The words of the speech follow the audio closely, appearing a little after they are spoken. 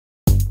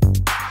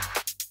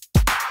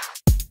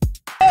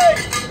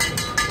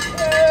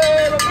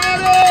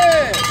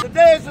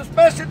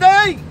special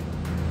day?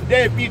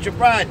 Today Future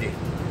Friday.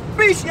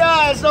 Feast your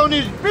eyes on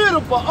this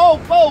beautiful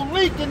 04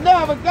 Lincoln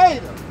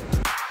Navigator.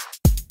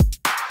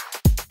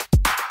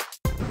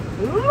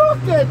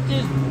 Look at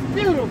this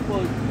beautiful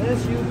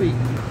SUV.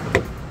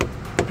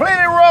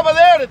 Plenty of rubber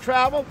there to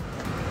travel.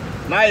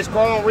 Nice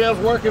chrome rims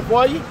working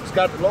for you. It's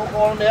got the logo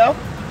on there,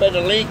 better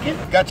Lincoln.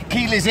 Got your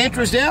keyless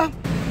entrance there.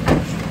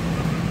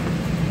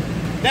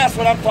 That's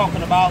what I'm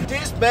talking about.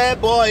 This bad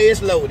boy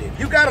is loaded.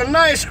 You got a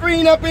nice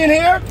screen up in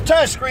here,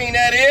 touch screen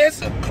that is.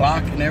 The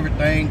clock and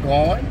everything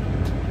going.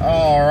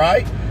 All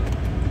right,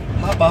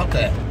 how about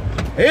that?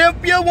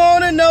 If you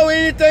want to know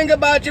anything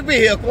about your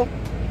vehicle,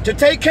 to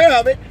take care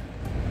of it,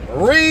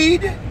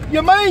 read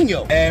your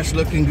manual. Dash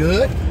looking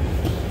good.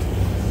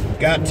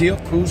 Got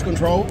tilt, cruise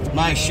control.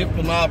 Nice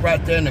shifter knob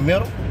right there in the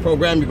middle.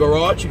 Program your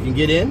garage, you can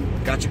get in.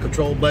 Got your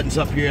control buttons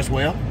up here as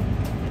well.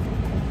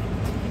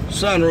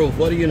 Sunroof,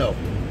 what do you know?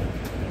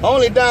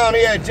 Only down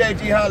here at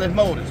J.G. Hollins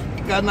Motors.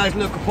 Got a nice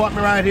little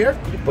compartment right here.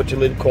 You put your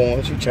little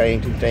coins, your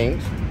change and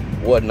things,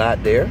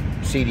 whatnot there.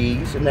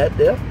 CDs and that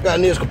there. Got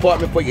a nice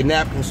compartment for your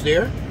napkins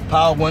there.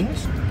 Power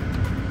windows.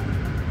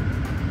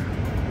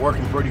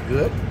 Working pretty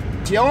good.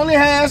 She only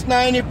has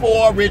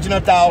 94 original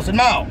 1,000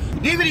 miles.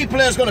 DVD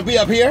player's gonna be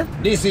up here.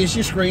 This is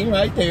your screen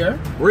right there.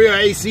 Rear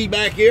AC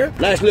back here.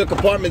 Nice little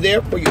compartment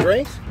there for your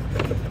drinks.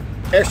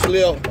 Extra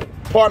little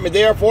compartment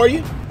there for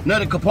you.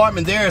 Another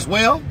compartment there as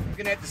well.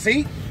 Looking at the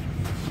seat.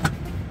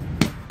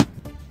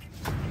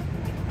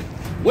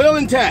 Well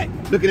intact.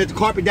 Looking at the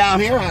carpet down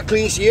here, how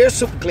clean she is,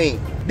 super clean.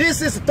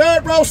 This is the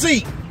third row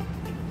seat.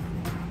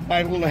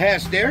 Nice little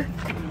hatch there.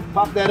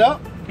 Pop that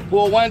up,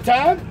 pull one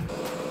time.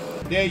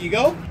 There you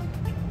go.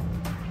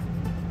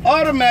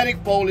 Automatic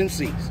folding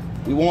seats.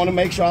 We want to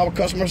make sure our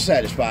customers are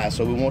satisfied,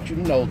 so we want you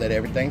to know that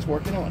everything's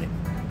working on it.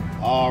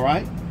 All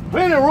right.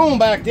 Plenty of room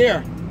back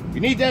there. You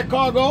need that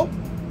cargo?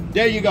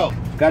 There you go.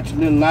 Got your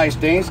little nice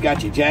things.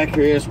 Got your jack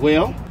here as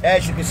well.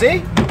 As you can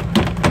see,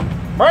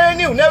 brand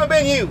new, never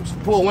been used.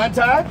 Pull one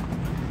time,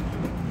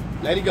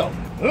 let it go.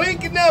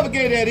 Lincoln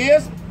Navigator that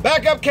is.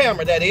 Backup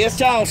camera that is.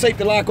 Child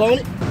safety lock on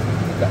it.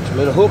 Got your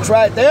little hooks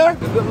right there.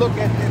 Good look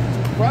at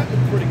the front,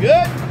 it's pretty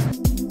good.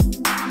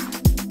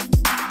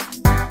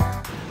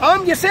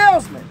 I'm your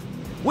salesman,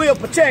 Will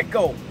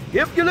Pacheco.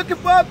 If you're looking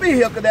for a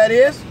vehicle that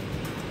is,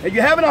 and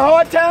you're having a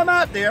hard time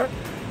out there,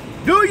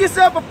 do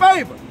yourself a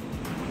favor.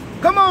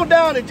 Come on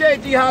down to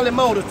J.G. Hollins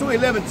Motors,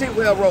 211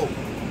 Tidwell Road.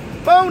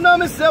 Phone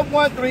number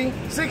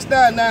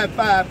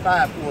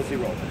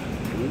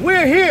 713-699-5540.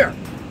 We're here.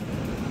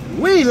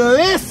 We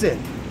listen.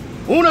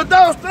 Uno,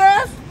 dos,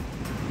 tres.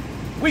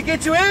 We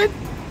get you in,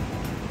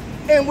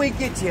 and we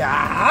get you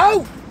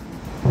out.